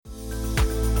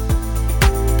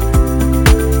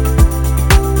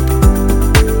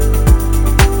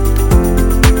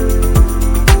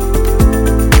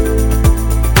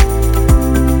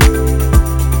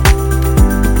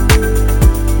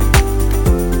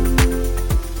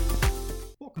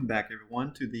back,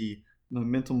 everyone, to the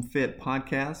Momentum Fit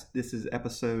podcast. This is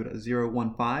episode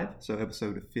 015, so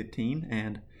episode 15.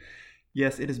 And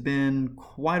yes, it has been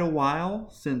quite a while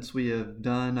since we have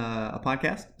done a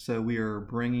podcast, so we are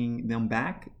bringing them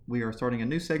back. We are starting a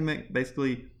new segment,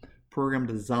 basically program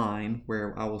design,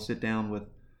 where I will sit down with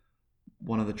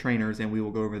one of the trainers and we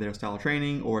will go over their style of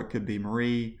training, or it could be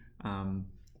Marie,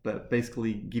 but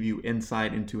basically give you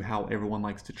insight into how everyone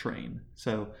likes to train.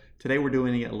 So today we're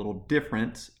doing it a little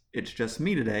different. It's just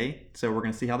me today, so we're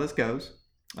going to see how this goes.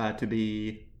 To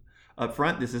be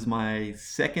upfront, this is my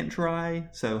second try,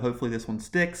 so hopefully this one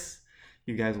sticks.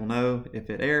 You guys will know if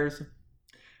it airs.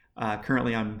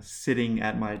 Currently, I'm sitting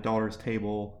at my daughter's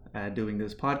table doing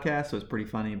this podcast, so it's pretty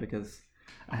funny because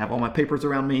I have all my papers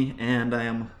around me and I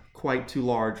am quite too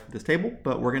large for this table,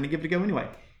 but we're going to give it a go anyway.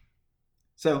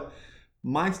 So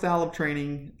my style of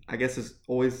training, I guess, has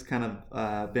always kind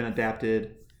of been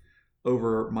adapted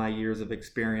over my years of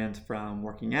experience from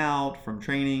working out, from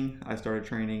training. I started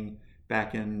training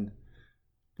back in,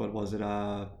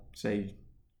 say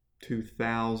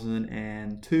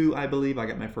 2002, I believe. I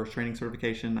got my first training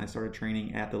certification. I started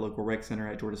training at the local rec center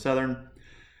at Georgia Southern.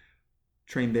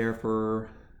 Trained there for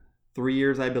 3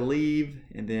 years, I believe,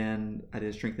 and then I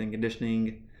did strength and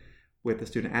conditioning with the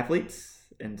student athletes.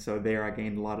 And so there I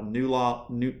gained a lot of new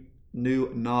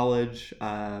knowledge,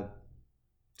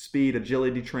 speed,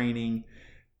 agility training.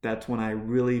 That's when I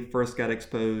really first got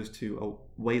exposed to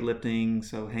weightlifting,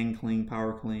 so hang clean,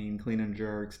 power clean, clean and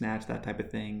jerk, snatch, that type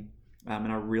of thing.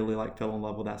 And I really fell in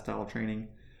love with that style of training.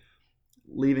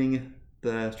 Leaving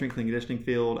the strength and conditioning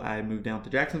field, I moved down to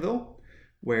Jacksonville,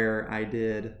 where I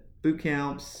did boot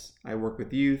camps. I worked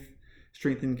with youth,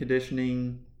 strength and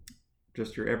conditioning,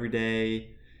 just your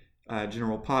everyday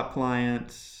general pop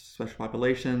clients, special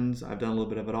populations. I've done a little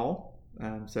bit of it all.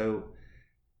 So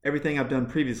everything I've done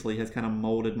previously has kind of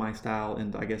molded my style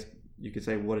into, I guess you could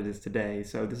say, what it is today.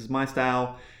 So this is my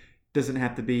style. Doesn't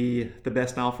have to be the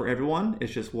best style for everyone.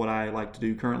 It's just what I like to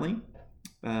do currently.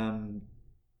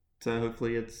 So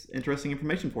hopefully it's interesting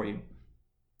information for you.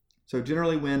 So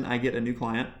generally when I get a new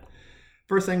client,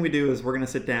 first thing we do is we're going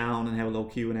to sit down and have a little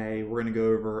Q&A. We're going to go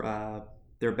over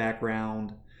their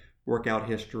background, workout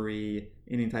history,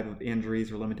 any type of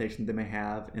injuries or limitations they may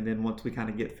have. And then once we kind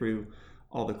of get through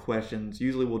all the questions,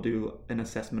 usually we'll do an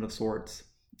assessment of sorts.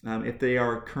 If they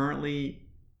are currently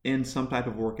in some type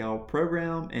of workout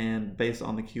program and based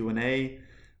on the Q&A,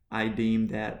 I deem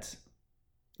that,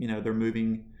 they're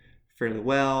moving fairly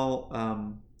well,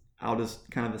 I'll just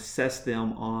kind of assess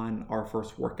them on our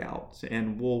first workouts.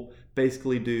 And we'll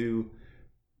basically do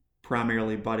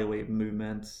primarily bodyweight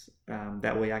movements.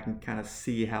 That way I can kind of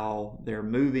see how they're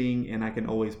moving and I can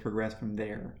always progress from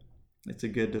there. It's a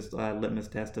good litmus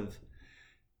test of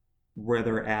where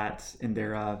they're at in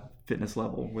their fitness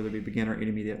level, whether it be beginner,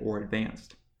 intermediate, or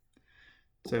advanced.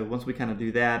 So once we kind of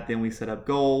do that, then we set up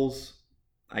goals.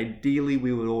 Ideally,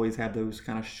 we would always have those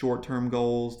kind of short-term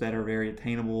goals that are very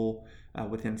attainable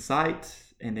within sight,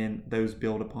 and then those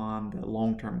build upon the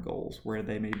long-term goals where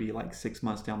they may be like 6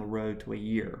 months down the road to a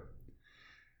year.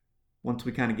 Once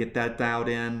we kind of get that dialed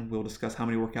in, we'll discuss how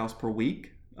many workouts per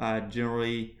week.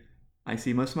 Generally, I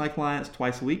see most of my clients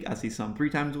twice a week. I see some 3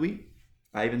 times a week.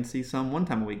 I even see some 1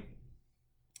 time a week.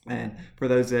 And for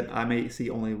those that I may see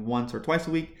only once or twice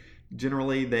a week,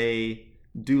 generally they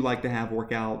do like to have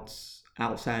workouts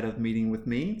outside of meeting with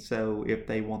me. So if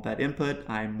they want that input,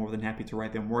 I'm more than happy to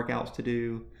write them workouts to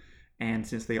do. And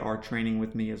since they are training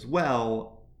with me as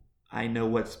well, I know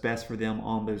what's best for them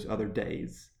on those other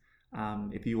days.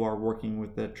 If you are working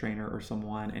with a trainer or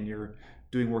someone and you're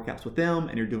doing workouts with them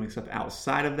and you're doing stuff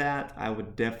outside of that, I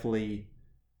would definitely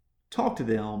talk to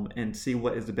them and see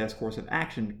what is the best course of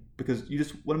action, because you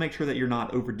just want to make sure that you're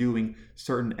not overdoing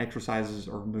certain exercises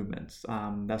or movements.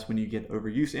 That's when you get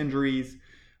overuse injuries,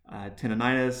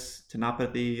 tendonitis,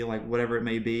 tendinopathy, whatever it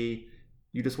may be.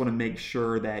 You just want to make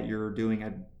sure that you're doing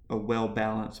a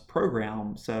well-balanced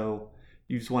program. So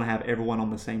you just want to have everyone on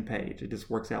the same page. It just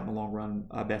works out in the long run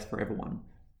best for everyone.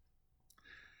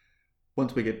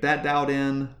 Once we get that dialed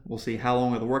in, we'll see how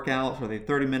long are the workouts. Are they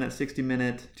 30 minutes, 60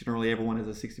 minutes? Generally, everyone is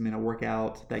a 60-minute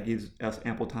workout. That gives us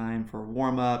ample time for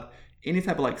warm-up, any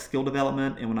type of skill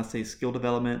development. And when I say skill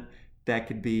development, that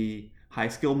could be high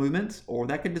skill movements, or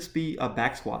that could just be a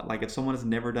back squat. Like if someone has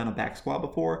never done a back squat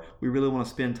before, we really want to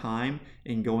spend time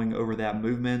in going over that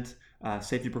movement,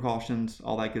 safety precautions,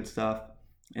 all that good stuff.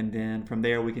 And then from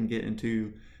there, we can get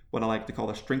into what I like to call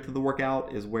the strength of the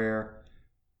workout, is where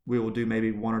we will do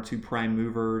maybe 1 or 2 prime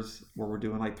movers where we're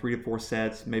doing 3 to 4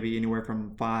 sets, maybe anywhere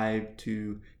from 5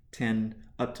 to 10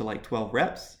 up to 12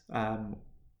 reps,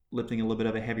 lifting a little bit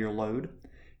of a heavier load.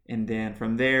 And then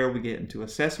from there, we get into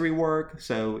accessory work.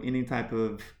 So any type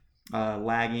of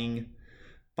lagging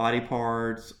body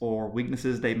parts or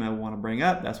weaknesses they may want to bring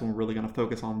up, that's when we're really going to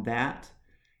focus on that.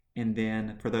 And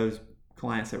then for those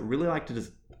clients that really like to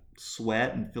just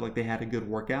sweat and feel like they had a good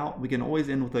workout, we can always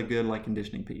end with a good like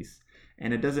conditioning piece.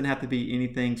 And it doesn't have to be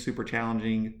anything super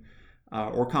challenging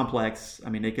or complex. I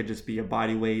mean, it could just be a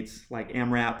body weights like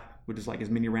AMRAP, which is like as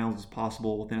many rounds as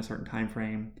possible within a certain time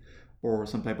frame, or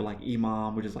some type of like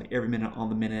EMOM, which is like every minute on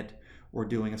the minute, or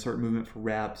doing a certain movement for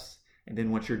reps. And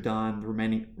then once you're done, the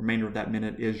remainder of that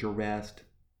minute is your rest.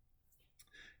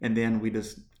 And then we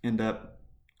just end up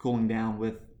cooling down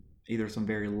with either some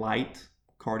very light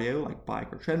cardio like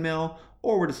bike or treadmill,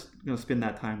 or we're just going to spend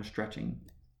that time stretching.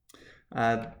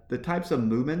 The types of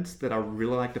movements that I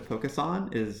really like to focus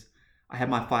on is I have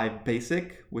my 5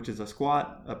 basic, which is a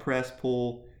squat, a press,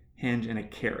 pull, hinge, and a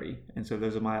carry. And so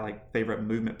those are my like favorite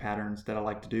movement patterns that I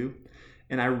like to do.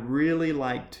 And I really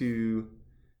like to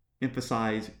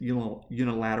emphasize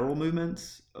unilateral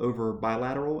movements over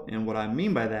bilateral. And what I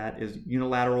mean by that is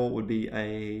unilateral would be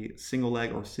a single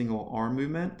leg or single arm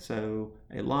movement. So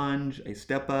a lunge, a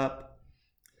step up,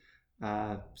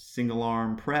 single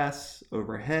arm press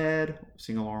overhead,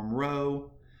 single arm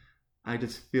row. I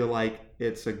just feel like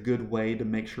it's a good way to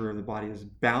make sure the body is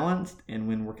balanced. And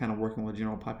when we're kind of working with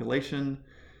general population,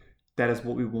 that is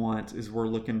what we want, is we're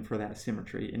looking for that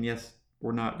symmetry. And yes,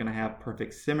 we're not going to have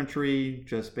perfect symmetry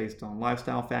just based on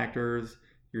lifestyle factors.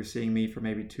 You're seeing me for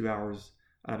maybe 2 hours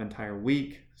out of an entire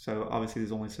week. So obviously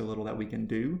there's only so little that we can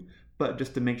do, but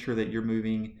just to make sure that you're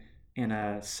moving in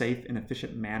a safe and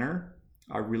efficient manner,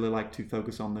 I really like to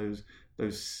focus on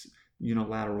those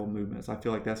unilateral movements. I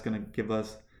feel like that's going to give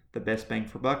us the best bang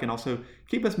for buck and also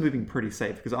keep us moving pretty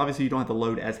safe, because obviously you don't have to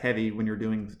load as heavy when you're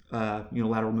doing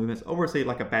unilateral movements over, say,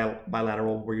 like a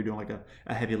bilateral where you're doing like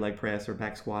a heavy leg press or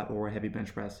back squat or a heavy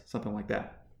bench press, something like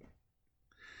that.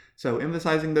 So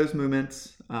emphasizing those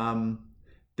movements.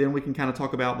 Then we can kind of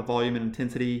talk about the volume and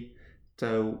intensity.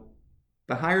 So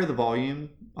the higher the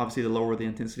volume, obviously the lower the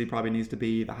intensity probably needs to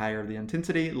be. The higher the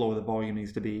intensity, the lower the volume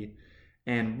needs to be.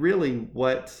 And really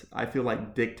what I feel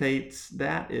like dictates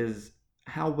that is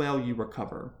how well you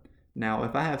recover. Now,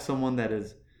 if I have someone that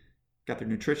has got their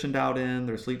nutrition dialed in,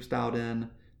 their sleep's dialed in,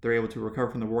 they're able to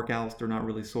recover from the workouts, they're not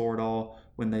really sore at all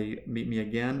when they meet me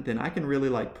again, then I can really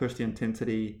like push the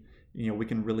intensity. We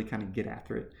can really kind of get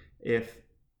after it. If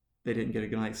they didn't get a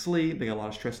good night's sleep, they got a lot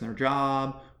of stress in their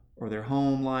job or their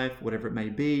home life, whatever it may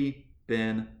be,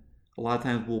 then a lot of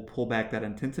times we'll pull back that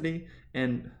intensity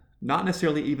and not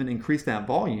necessarily even increase that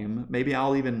volume. Maybe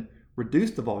I'll even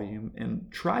reduce the volume and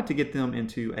try to get them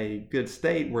into a good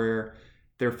state where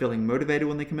they're feeling motivated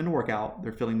when they come in to work out,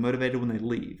 they're feeling motivated when they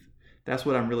leave. That's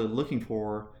what I'm really looking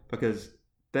for, because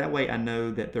that way I know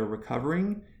that they're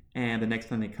recovering, and the next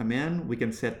time they come in, we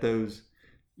can set those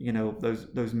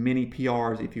mini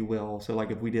PRs, if you will. So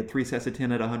like if we did 3 sets of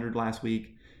 10 at 100 last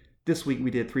week, this week we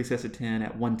did 3 sets of 10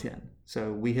 at 110.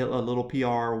 So we hit a little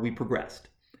PR, we progressed.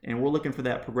 And we're looking for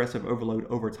that progressive overload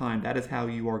over time. That is how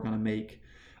you are going to make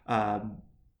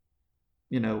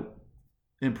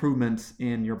improvements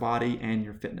in your body and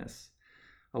your fitness.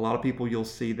 A lot of people you'll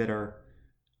see that are,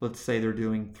 let's say they're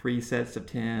doing 3 sets of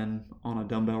 10 on a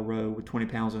dumbbell row with 20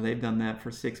 pounds, and they've done that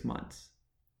for 6 months.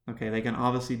 Okay, they can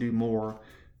obviously do more.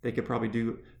 They could probably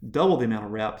do double the amount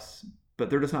of reps,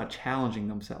 but they're just not challenging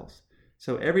themselves.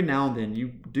 So every now and then you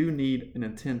do need an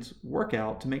intense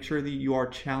workout to make sure that you are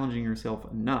challenging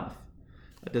yourself enough.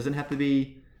 It doesn't have to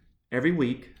be every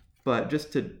week, but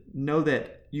just to know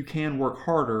that you can work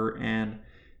harder, and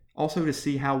also to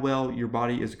see how well your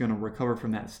body is going to recover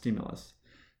from that stimulus.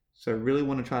 So really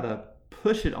want to try to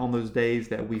push it on those days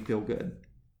that we feel good.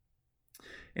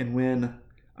 And when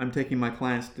I'm taking my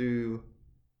clients through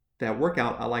that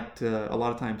workout, I like to a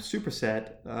lot of times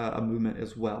superset a movement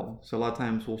as well. So a lot of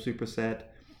times we'll superset,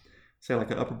 say like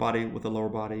an upper body with a lower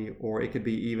body, or it could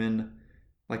be even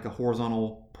like a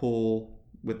horizontal pull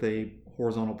with a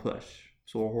horizontal push.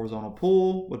 So a horizontal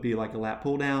pull would be like a lat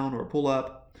pull down or a pull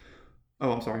up.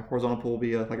 Horizontal pull would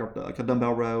be like a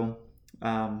dumbbell row,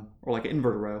 or like an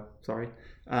inverted row,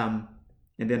 and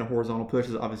then a horizontal push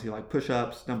is obviously like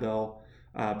push-ups, dumbbell,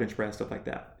 bench press, stuff like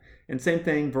that. And same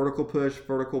thing, vertical push,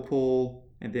 vertical pull,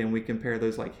 and then we compare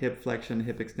those like hip flexion,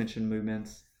 hip extension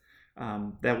movements.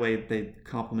 That way they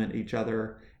complement each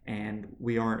other, and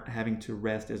we aren't having to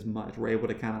rest as much. We're able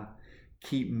to kind of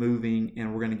keep moving,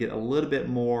 and we're going to get a little bit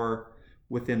more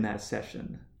within that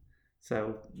session.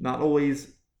 So not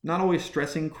always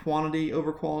stressing quantity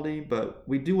over quality, but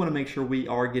we do want to make sure we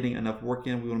are getting enough work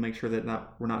in. We want to make sure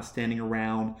that we're not standing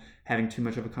around having too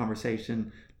much of a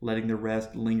conversation, letting the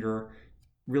rest linger.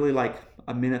 really like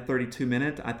a minute 30, 2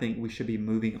 minutes, I think we should be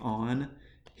moving on,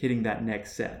 hitting that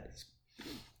next set.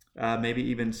 Maybe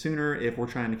even sooner if we're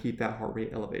trying to keep that heart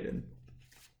rate elevated.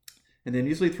 And then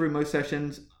usually through most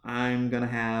sessions, I'm going to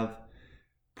have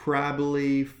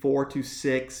probably 4 to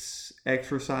 6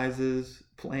 exercises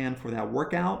planned for that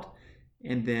workout.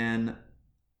 And then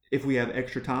if we have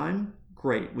extra time,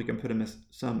 great. We can put in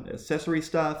some accessory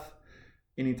stuff,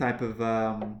 any type of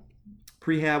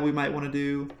prehab we might want to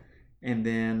do. And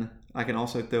then I can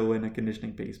also throw in a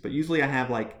conditioning piece. But usually I have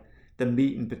like the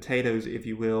meat and potatoes, if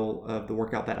you will, of the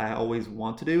workout that I always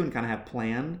want to do and kind of have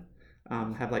planned,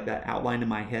 have like that outlined in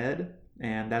my head.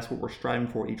 And that's what we're striving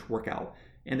for each workout.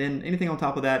 And then anything on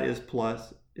top of that is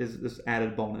this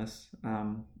added bonus.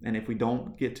 And if we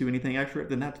don't get to anything extra,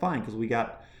 then that's fine because we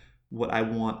got what I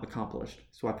want accomplished.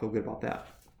 So I feel good about that.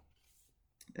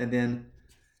 And then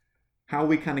how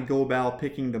we kind of go about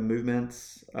picking the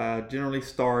movements, generally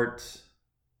start,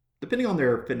 depending on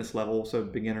their fitness level, so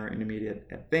beginner, intermediate,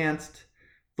 advanced.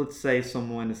 Let's say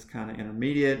someone is kind of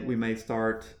intermediate, we may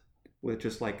start with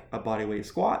just like a bodyweight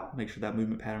squat, make sure that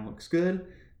movement pattern looks good.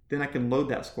 Then I can load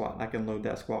that squat. I can load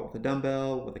that squat with a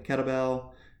dumbbell, with a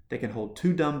kettlebell. They can hold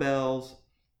 2 dumbbells.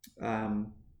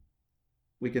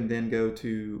 We can then go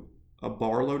to a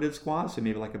bar loaded squat, so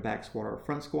maybe like a back squat or a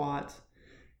front squat.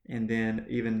 And then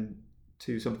even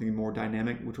to something more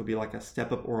dynamic, which will be like a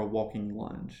step up or a walking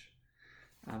lunge.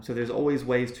 So there's always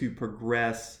ways to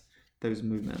progress those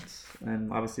movements.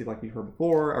 And obviously, like you heard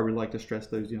before, I really like to stress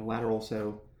those unilateral.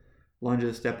 So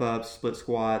lunges, step ups, split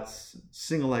squats,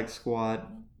 single leg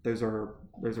squat. Those are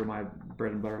my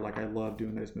bread and butter. Like I love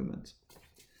doing those movements.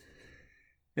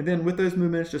 And then with those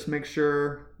movements, just make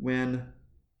sure when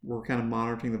we're kind of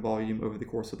monitoring the volume over the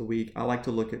course of the week, I like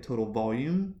to look at total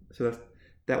volume. So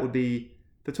that would be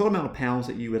the total amount of pounds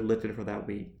that you had lifted for that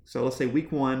week. So let's say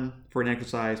week 1 for an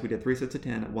exercise, we did 3 sets of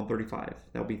 10 at 135.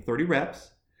 That would be 30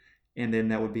 reps. And then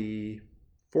that would be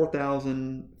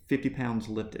 4,050 pounds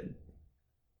lifted.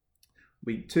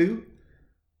 Week 2,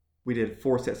 we did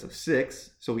 4 sets of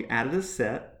 6. So we added a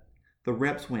set. The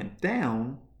reps went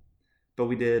down, but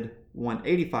we did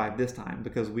 185 this time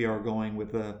because we are going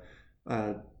with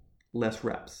less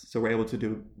reps. So we're able to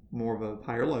do more of a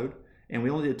higher load. And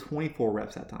we only did 24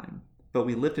 reps that time, but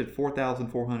we lifted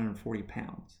 4,440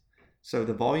 pounds. So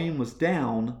the volume was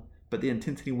down, but the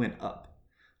intensity went up.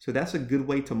 So that's a good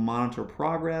way to monitor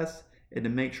progress and to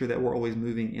make sure that we're always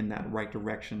moving in that right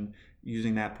direction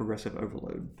using that progressive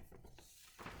overload.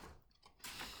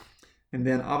 And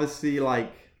then obviously,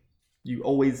 like, you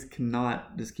always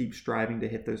cannot just keep striving to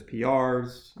hit those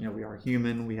PRs. You know, we are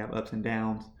human, we have ups and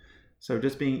downs. So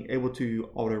just being able to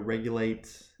auto-regulate,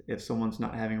 if someone's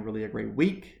not having really a great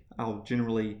week, I'll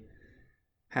generally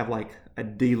have like a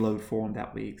deload for them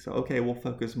that week. So, okay, we'll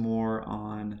focus more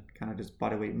on kind of just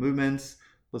bodyweight movements.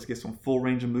 Let's get some full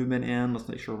range of movement in. Let's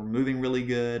make sure we're moving really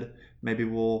good. Maybe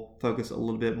we'll focus a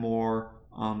little bit more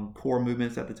on core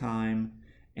movements at the time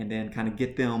and then kind of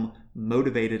get them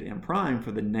motivated and primed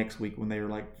for the next week when they're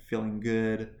like feeling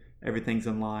good. Everything's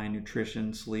in line,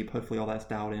 nutrition, sleep, hopefully all that's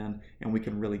dialed in and we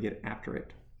can really get after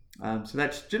it. So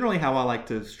that's generally how I like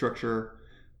to structure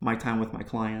my time with my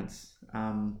clients.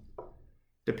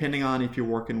 Depending on if you're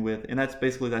working with, and that's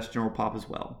general pop as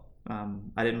well.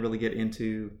 I didn't really get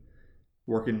into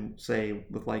working, say,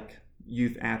 with like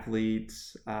youth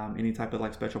athletes, any type of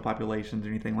like special populations or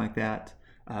anything like that.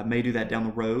 May do that down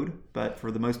the road, but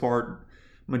for the most part,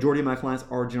 majority of my clients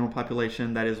are general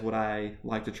population. That is what I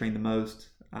like to train the most.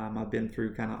 I've been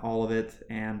through kind of all of it,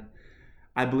 and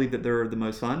I believe that they're the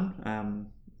most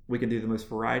fun. We can do the most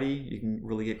variety. You can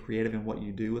really get creative in what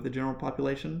you do with the general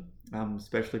population,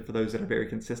 especially for those that are very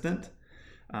consistent.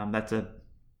 That's a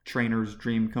trainer's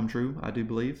dream come true, I do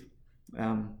believe.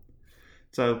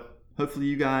 So hopefully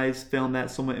you guys found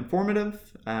that somewhat informative.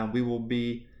 We will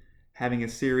be having a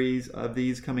series of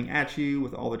these coming at you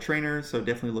with all the trainers, so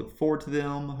definitely look forward to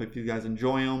them. Hope you guys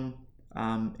enjoy them.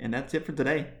 And that's it for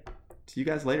today. See you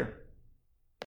guys later.